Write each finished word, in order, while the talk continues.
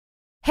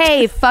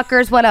Hey,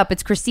 fuckers, what up?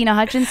 It's Christina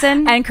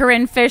Hutchinson. And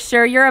Corinne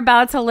Fisher. You're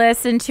about to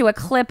listen to a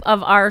clip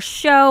of our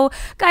show.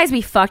 Guys,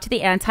 we fucked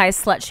the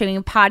anti-slut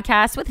shaming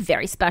podcast with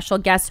very special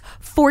guest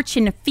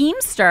Fortune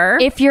Feimster.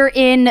 If you're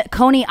in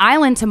Coney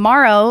Island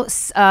tomorrow,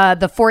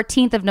 the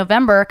 14th of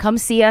November, come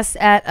see us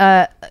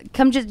at,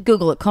 come just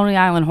Google it, Coney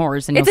Island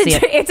Horrors, and you'll see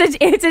it.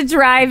 It's a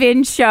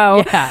drive-in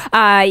show.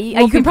 Yeah.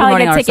 You can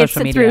probably get tickets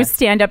through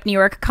Stand Up New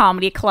York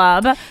Comedy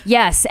Club.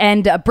 Yes,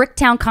 and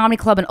Bricktown Comedy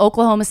Club in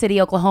Oklahoma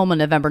City, Oklahoma,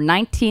 November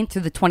 19th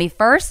through the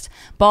 21st.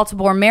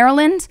 Baltimore,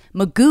 Maryland,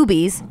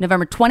 Magoobies,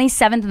 November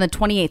 27th and the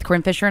 28th.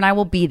 Corinne Fisher and I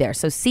will be there.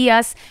 So see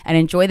us and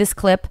enjoy this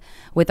clip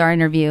with our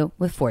interview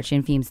with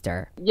Fortune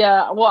Feimster.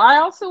 Yeah, well, I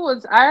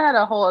had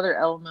a whole other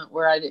element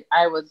where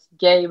I was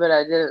gay, but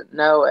I didn't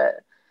know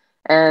it.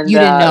 And you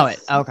didn't know it?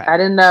 Okay. I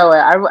didn't know it.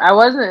 I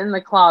wasn't in the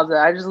closet.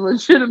 I just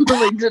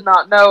legitimately did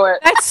not know it.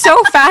 That's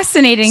so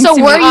fascinating. So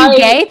were you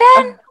gay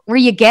then? Were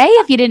you gay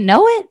if you didn't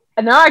know it?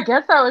 No, I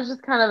guess I was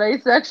just kind of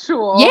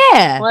asexual.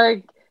 Yeah.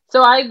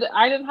 So I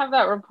didn't have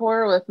that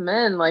rapport with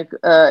men,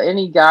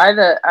 any guy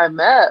that I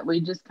met. We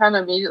just kind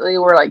of immediately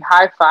were like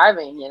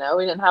high-fiving,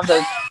 we didn't have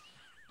those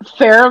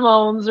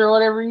pheromones or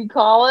whatever you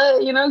call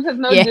it, because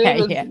no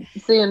dude was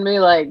seeing me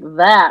like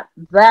that.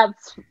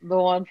 That's the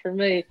one for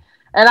me.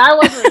 And I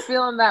wasn't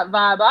feeling that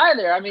vibe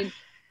either. I mean,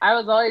 I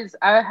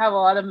have a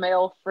lot of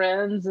male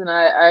friends, and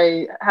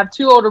I have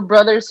two older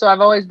brothers, so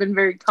I've always been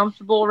very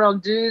comfortable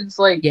around dudes.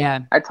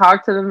 I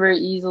talk to them very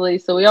easily.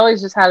 So we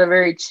always just had a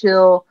very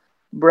chill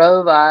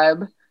bro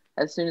vibe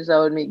as soon as I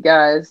would meet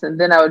guys. And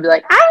then I would be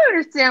like, I don't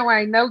understand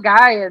why no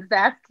guy is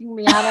asking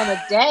me out on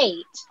a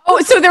date. Oh,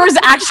 so there was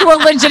actual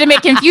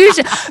legitimate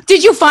confusion.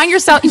 Did you find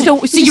yourself so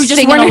you just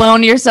singing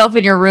alone to yourself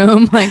in your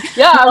room I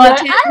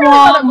don't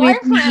want a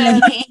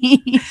boyfriend.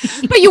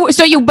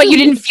 but you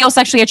didn't feel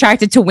sexually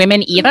attracted to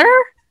women either?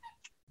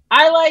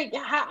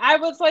 I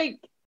was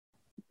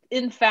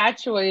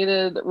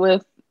infatuated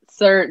with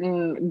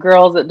certain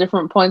girls at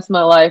different points in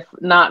my life,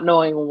 not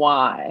knowing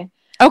why.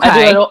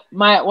 Okay.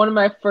 One of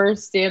my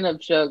first stand-up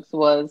jokes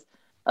was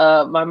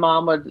my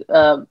mom would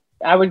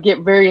I would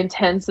get very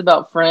intense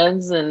about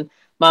friends, and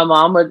my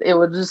mom would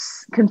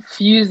just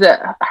confuse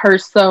her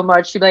so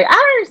much. She'd be like, I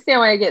don't understand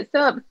why I get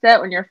so upset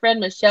when your friend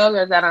Michelle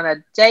goes out on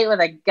a date with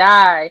a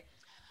guy.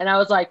 And I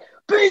was like,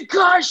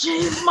 because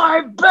she's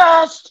my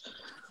best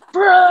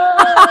friend.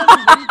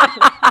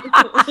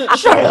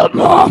 Shut up,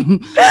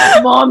 Mom.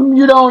 Mom,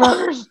 you don't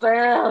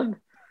understand.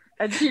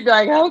 And she'd be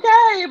like,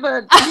 okay,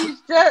 but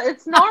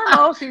it's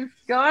normal. She's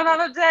going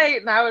on a date.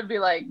 And I would be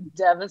like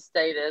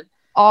devastated.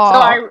 Oh.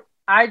 So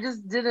I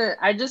just didn't,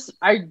 I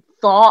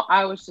thought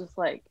I was just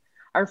like,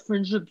 our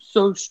friendship's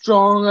so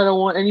strong. I don't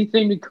want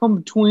anything to come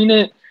between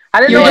it. I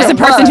didn't You're know just a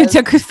person who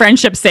took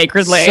friendship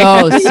sacredly.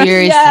 So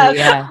seriously,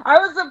 yeah. I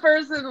was the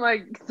person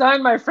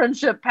signed my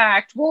friendship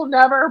pact. We'll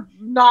never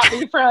not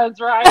be friends,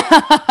 right?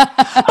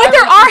 But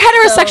there are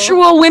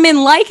heterosexual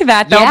women like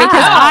that, though,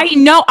 because I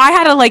know I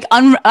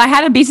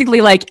had to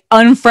basically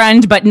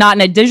unfriend, but not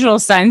in a digital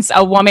sense,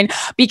 a woman,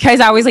 because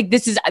I was like,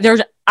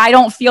 I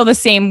don't feel the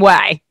same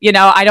way.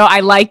 I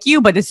like you,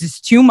 but this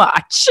is too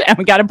much and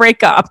we got to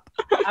break up.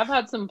 I've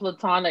had some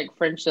platonic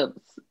friendships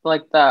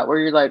like that where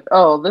you're like,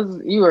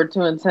 oh, you are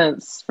too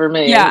intense for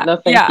me. Yeah, no,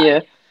 thank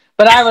you.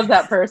 But I was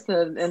that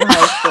person in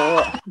high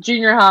school,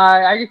 junior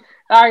high.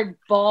 I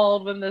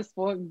bawled when this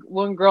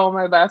one girl on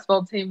my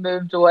basketball team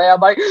moved away. I'm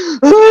like,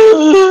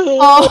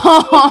 oh.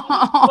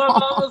 My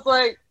mom was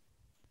like,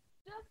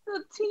 a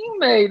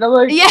teammate. I'm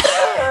like,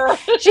 yeah,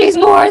 she's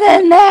more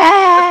than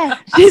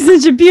that. She's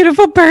such a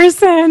beautiful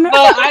person.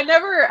 Well, I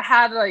never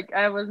had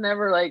I was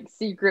never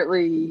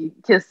secretly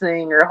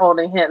kissing or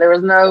holding hands. It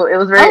was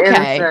very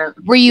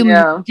innocent. Were you?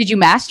 Did you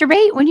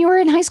masturbate when you were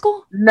in high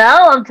school?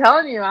 No, I'm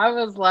telling you, I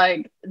was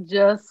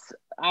just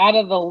out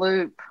of the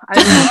loop. I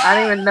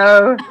didn't even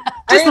know.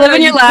 Just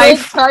living your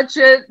life. Touch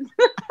it.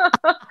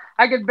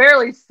 I could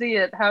barely see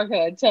it. How could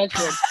I touch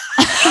it?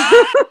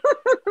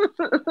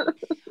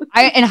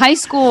 In high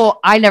school,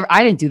 I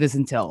didn't do this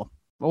until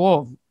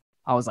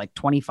I was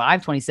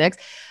 25, 26.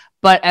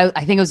 But I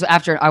think it was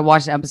after I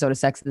watched an episode of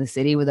Sex and the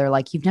City where they're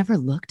like, you've never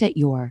looked at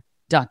your ...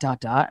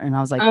 And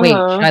I was like, wait,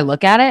 should I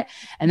look at it?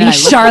 And then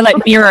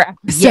Charlotte Mirror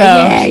episode.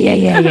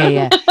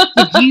 Yeah.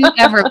 Did you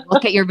ever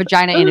look at your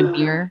vagina in a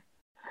mirror?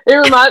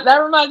 That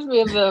reminds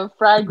me of the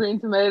Fried Green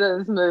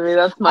Tomatoes movie.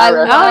 That's my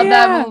reference. I love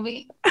that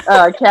movie.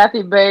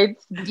 Kathy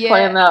Bates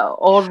playing that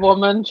old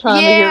woman trying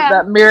to get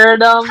that mirror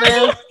down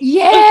there.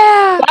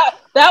 Yeah.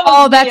 That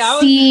was that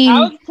scene.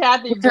 I was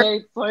Kathy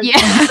Bates.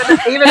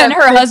 Even and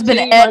her husband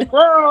Ed.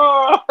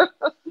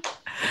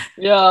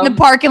 Yeah. In the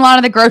parking lot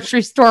of the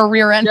grocery store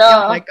rear end.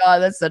 Yeah. Oh my God,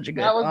 that's such a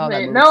good. That was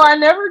me. No, I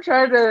never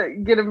tried to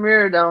get a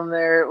mirror down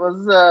there. It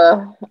was,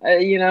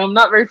 I'm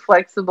not very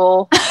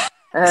flexible.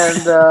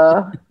 And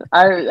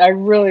I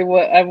really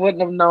I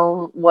wouldn't have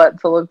known what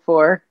to look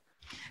for.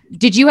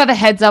 Did you have a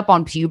heads up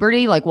on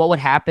puberty? What would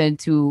happen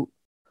to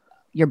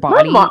your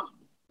body? My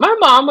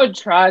mom would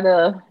try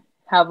to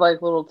have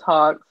little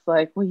talks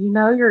well,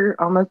 you're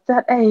almost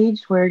that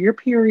age where your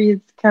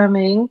period's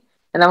coming.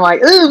 And I'm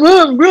like, "Ooh,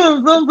 mom,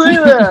 gross, don't say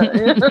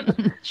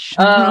that."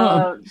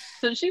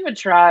 So she would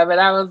try, but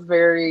I was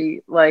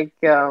very like,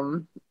 I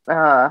would,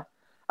 I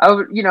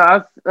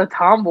was a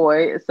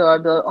tomboy, so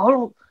I'd be like,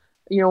 "Oh,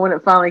 when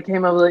it finally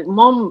came, I was like,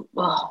 Mom,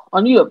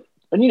 I need a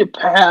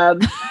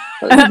pad."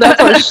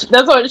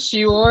 That's what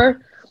she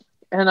wore,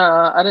 and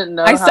I didn't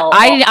know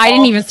I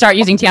didn't even start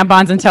using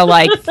tampons until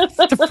like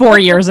 4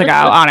 years ago,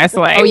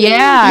 honestly. Oh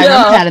yeah, I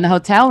remember that in the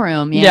hotel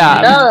room.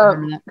 Yeah,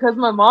 because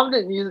my mom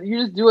didn't use it. You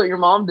just do what your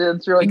mom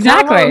did. So you're like,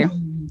 exactly,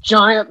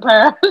 giant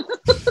pads.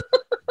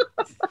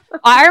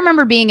 I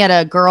remember being at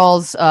a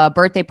girl's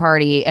birthday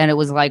party, and it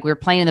was like we were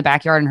playing in the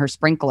backyard in her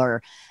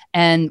sprinkler,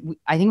 and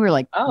I think we were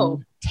like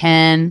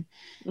 10.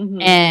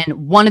 Mm-hmm.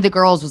 And one of the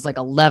girls was like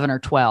 11 or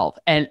 12,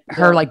 and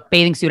her like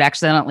bathing suit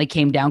accidentally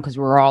came down because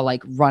we were all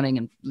like running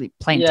and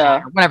playing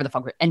tag or whatever the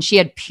fuck. And she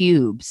had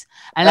pubes,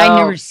 and I'd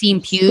never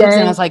seen pubes, and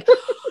I was like,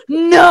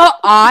 no,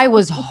 I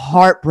was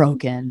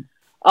heartbroken.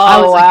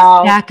 Oh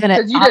wow! Like,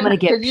 I'm gonna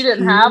get. Because you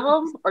didn't have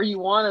them, or you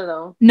wanted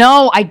them?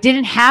 No, I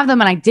didn't have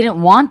them, and I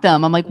didn't want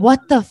them. I'm like,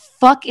 what the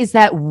fuck is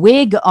that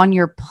wig on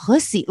your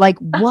pussy? Like,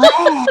 what?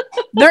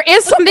 There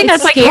is something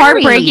that's scary. Like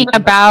heartbreaking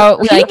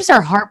about pubes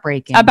are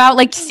heartbreaking about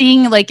like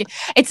seeing like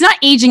it's not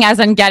aging as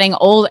in getting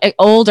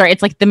older.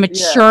 It's like the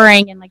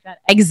maturing and like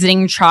that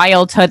exiting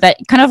childhood that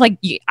kind of like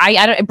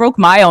it broke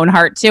my own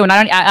heart too. And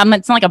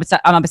it's not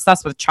like I'm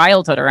obsessed with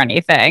childhood or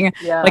anything.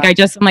 Yeah. Like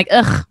I'm like,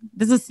 ugh,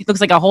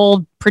 looks like a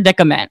whole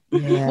predicament.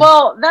 Yeah.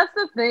 Well, that's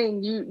the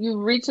thing. You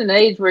reach an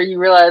age where you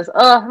realize,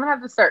 I'm gonna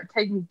have to start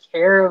taking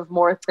care of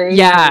more things.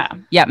 Yeah,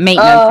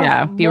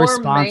 maintenance. Be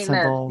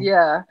responsible.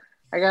 Yeah,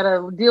 I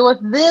gotta deal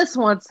with this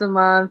once a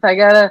month. I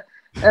gotta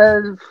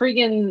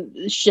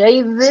freaking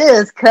shave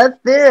this,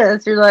 cut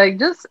this. You're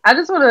like, I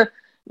just want to.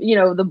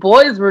 The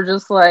boys were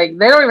just like,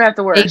 they don't even have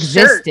to wear a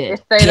shirt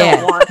if they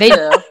don't want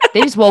to.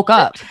 They just woke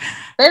up.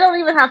 They don't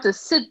even have to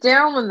sit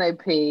down when they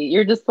pee.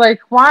 You're just like,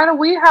 why do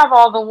we have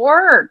all the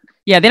work?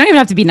 Yeah, they don't even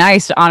have to be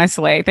nice,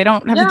 honestly. They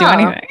don't have to do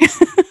anything.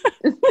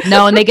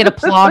 No, and they get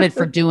applauded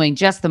for doing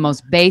just the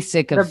most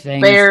basic of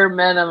things. The bare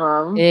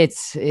minimum.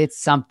 It's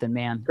something,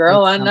 man.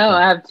 Girl, I know.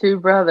 I have 2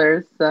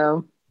 brothers,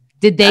 so.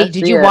 Did they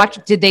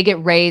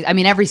get raised? I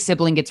mean, every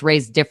sibling gets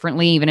raised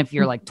differently, even if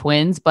you're like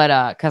twins,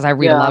 but because I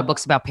read a lot of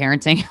books about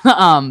parenting,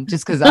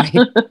 just because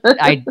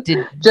I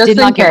did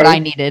not get what I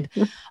needed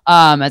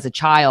as a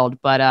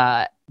child.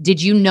 But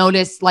did you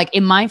notice, like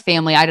in my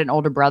family, I had an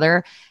older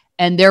brother,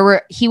 and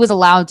he was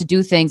allowed to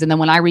do things. And then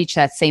when I reached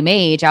that same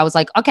age, I was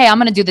like, okay, I'm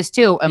going to do this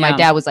too. And my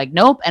dad was like,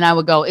 nope. And I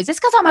would go, is this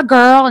because I'm a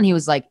girl? And he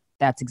was like,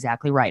 that's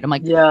exactly right. I'm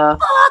like, yeah,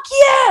 fuck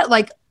yeah.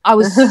 Like I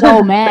was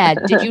so mad.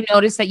 Did you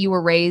notice that you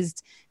were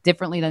raised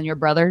differently than your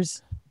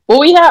brothers?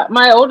 Well,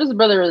 my oldest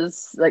brother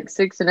is like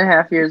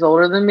 6.5 years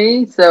older than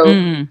me. So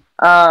they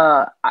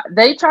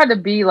tried to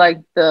be like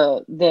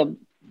the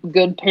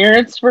good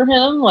parents for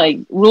him, like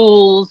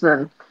rules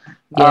and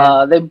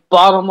they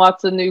bought him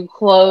lots of new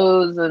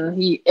clothes, and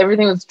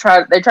everything was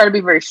they tried to be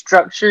very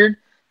structured.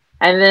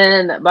 And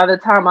then by the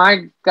time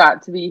I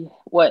got to be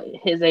what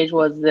his age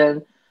was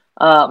then,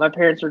 my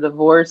parents were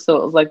divorced, so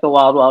it was like the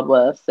wild, wild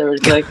west. They were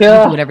just like,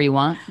 do whatever you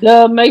want.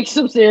 Make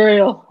some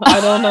cereal.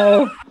 I don't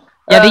know.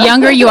 Yeah, the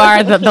younger you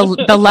are,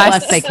 the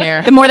less they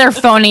care. The more they're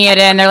phoning it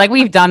in. They're like,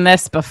 we've done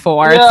this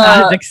before. Yeah. It's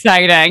not as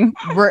exciting.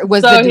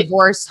 Was the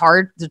divorce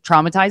hard,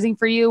 traumatizing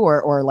for you,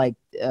 or like?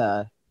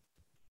 I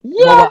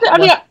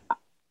mean,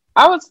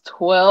 I was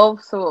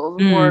 12, so it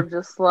was more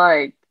just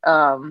like,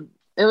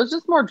 it was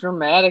just more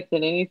dramatic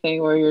than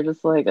anything. Where you're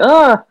just like,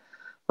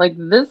 like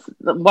this.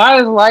 Why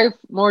is life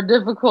more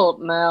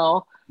difficult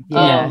now?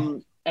 Yeah,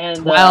 and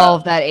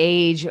 12, that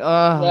age.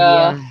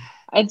 Yeah.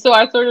 And so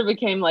I sort of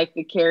became like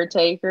the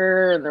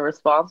caretaker and the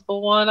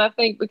responsible one, I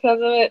think, because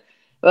of it.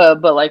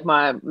 But like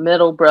my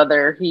middle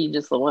brother, he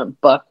just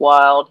went buck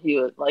wild. He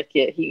was like,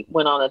 he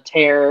went on a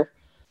tear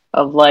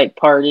of like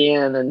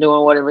partying and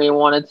doing whatever he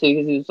wanted to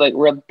because he was like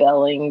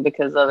rebelling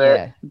because of it.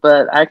 Yeah.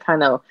 But I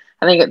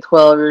think at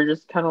 12, you're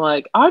just kind of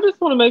like, I just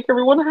want to make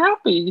everyone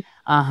happy.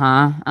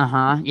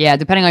 Yeah,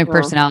 depending on your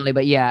personality,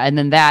 but yeah. And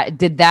then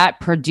did that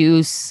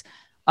produce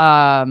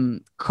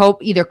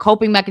either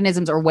coping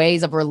mechanisms or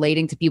ways of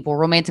relating to people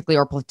romantically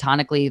or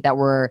platonically that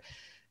were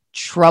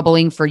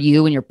troubling for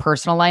you in your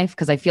personal life?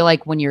 Because I feel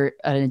like when you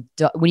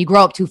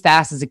grow up too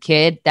fast as a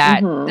kid,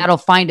 that'll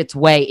find its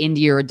way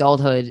into your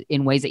adulthood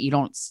in ways that you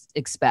don't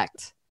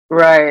expect.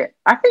 Right.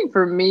 I think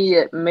for me,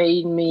 it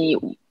made me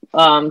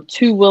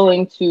too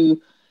willing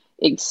to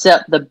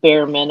accept the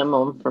bare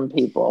minimum from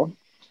people.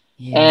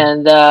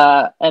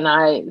 Yeah. And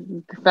I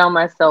found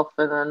myself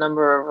in a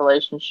number of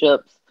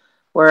relationships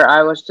where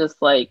I was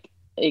just like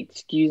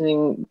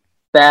excusing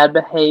bad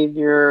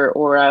behavior,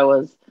 or I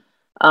was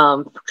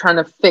trying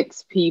to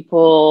fix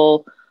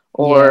people,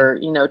 or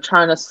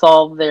trying to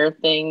solve their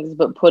things,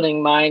 but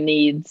putting my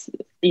needs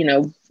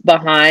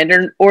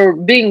behind, or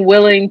being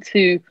willing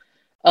to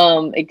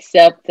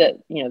accept that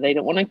they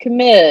don't want to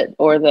commit,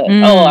 or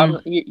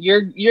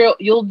that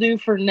you'll do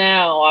for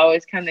now. I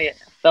always kind of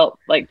felt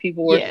like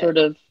people were sort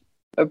of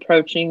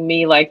approaching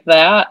me like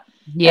that,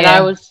 and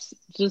I was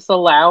just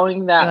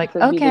allowing that like,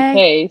 to be the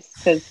case.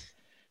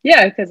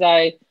 Because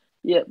I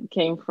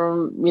came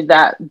from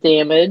that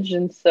damage.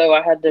 And so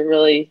I had to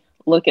really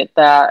look at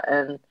that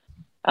and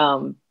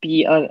I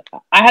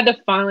had to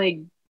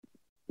finally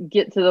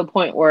get to the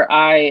point where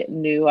I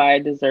knew I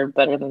deserved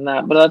better than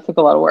that, but that took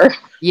a lot of work.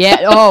 Yeah.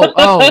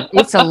 Oh,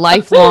 it's a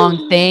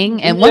lifelong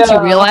thing. And once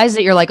you realize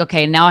it, you're like,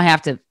 okay, now I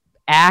have to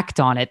act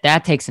on it.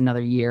 That takes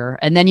another year.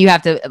 And then you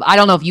have to, I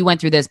don't know if you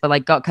went through this, but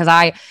like, cause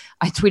I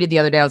tweeted the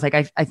other day, I was like,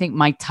 I think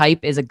my type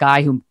is a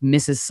guy who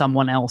misses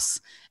someone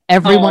else.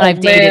 Everyone I've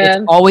dated,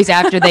 it's always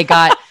after they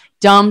got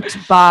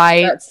dumped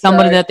by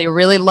somebody that they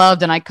really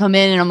loved. And I come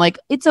in and I'm like,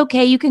 it's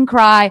okay. You can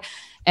cry.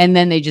 And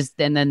then they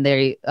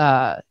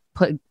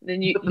put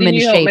then you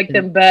help make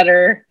them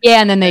better.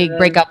 Yeah, and then they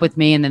break up with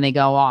me and then they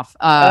go off.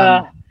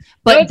 But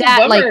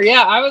that like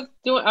I was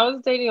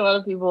dating a lot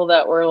of people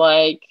that were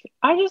like,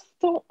 I don't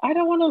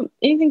want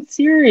anything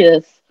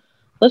serious.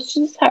 Let's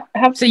just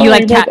have so fun. You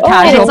like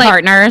casual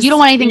partners. You don't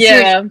want anything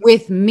serious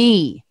with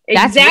me.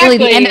 That's really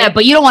the end of it,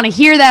 but you don't want to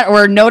hear that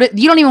or notice.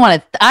 You don't even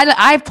want to.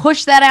 I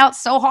pushed that out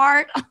so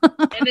hard.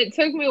 And it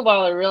took me a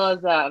while to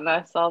realize that. And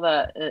I saw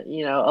that,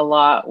 a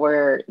lot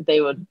where they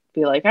would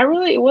be like,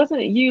 it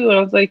wasn't you. And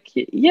I was like,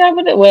 yeah,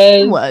 but it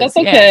was. That's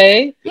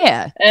okay.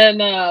 Yeah. And,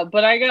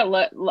 but I got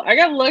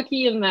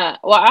lucky in that.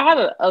 Well, I had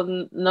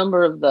a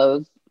number of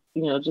those,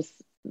 just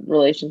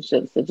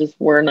relationships that just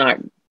were not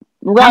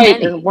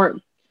right and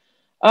weren't,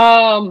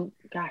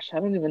 gosh, I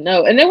don't even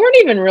know. And they weren't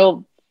even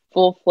real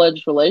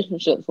full-fledged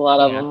relationships. A lot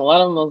of them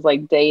was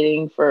like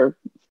dating for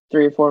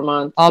 3 or 4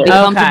 months. I'll be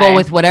comfortable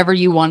with whatever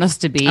you want us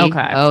to be.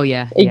 Okay. Oh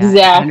yeah.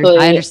 Exactly.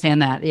 I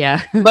understand that.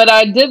 Yeah. But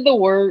I did the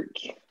work.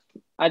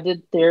 I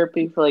did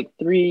therapy for like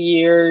 3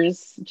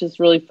 years, just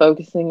really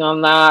focusing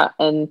on that,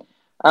 and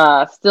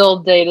still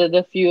dated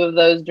a few of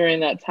those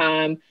during that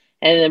time.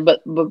 And then,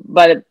 but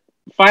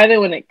finally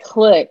when it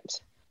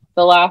clicked,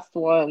 the last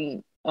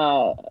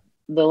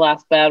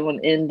bad one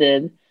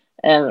ended.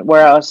 And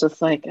where I was just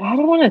like, I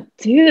don't want to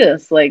do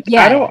this. Like,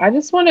 I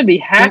just want to be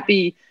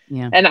happy.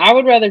 Yeah. And I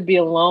would rather be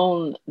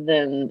alone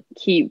than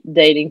keep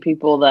dating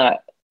people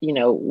that,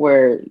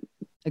 were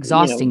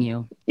exhausting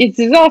you. It's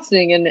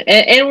exhausting. And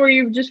where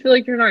you just feel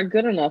like you're not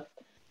good enough.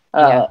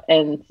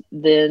 And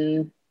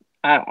then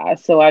I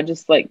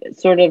just like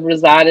sort of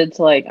resided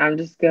to like, I'm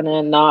just going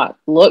to not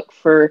look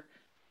for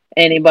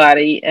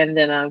anybody. And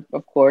then I,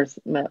 of course,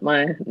 met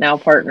my now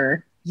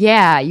partner.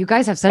 Yeah, you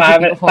guys have such a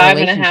beautiful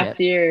relationship. 5.5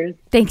 years.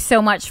 Thanks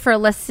so much for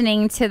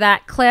listening to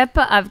that clip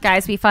of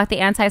Guys We Fuck, the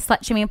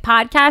Anti-Slut Shaming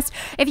podcast.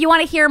 If you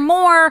want to hear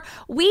more,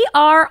 we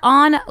are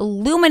on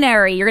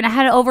Luminary. You're going to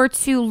head over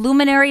to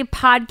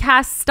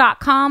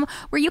luminarypodcasts.com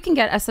where you can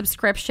get a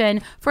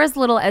subscription for as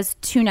little as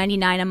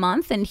 $2.99 a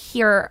month and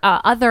hear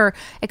other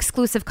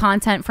exclusive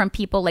content from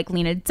people like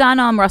Lena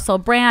Dunham, Russell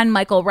Brand,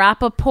 Michael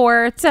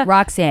Rappaport,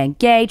 Roxanne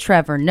Gay,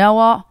 Trevor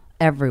Noah,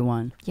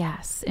 everyone.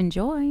 Yes,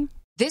 enjoy.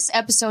 This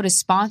episode is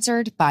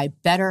sponsored by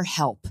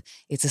BetterHelp.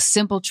 It's a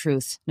simple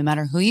truth. No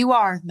matter who you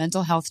are,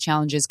 mental health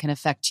challenges can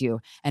affect you,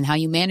 and how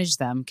you manage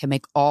them can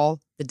make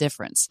all the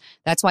difference.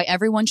 That's why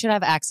everyone should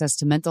have access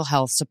to mental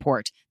health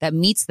support that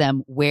meets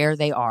them where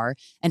they are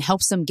and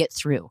helps them get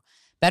through.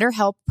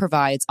 BetterHelp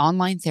provides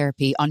online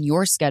therapy on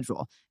your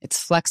schedule.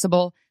 It's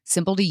flexible,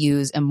 simple to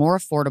use, and more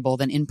affordable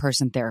than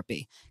in-person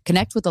therapy.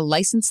 Connect with a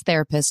licensed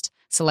therapist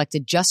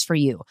selected just for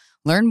you.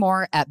 Learn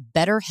more at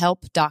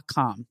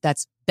betterhelp.com.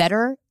 That's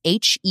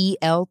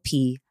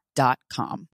betterhelp.com.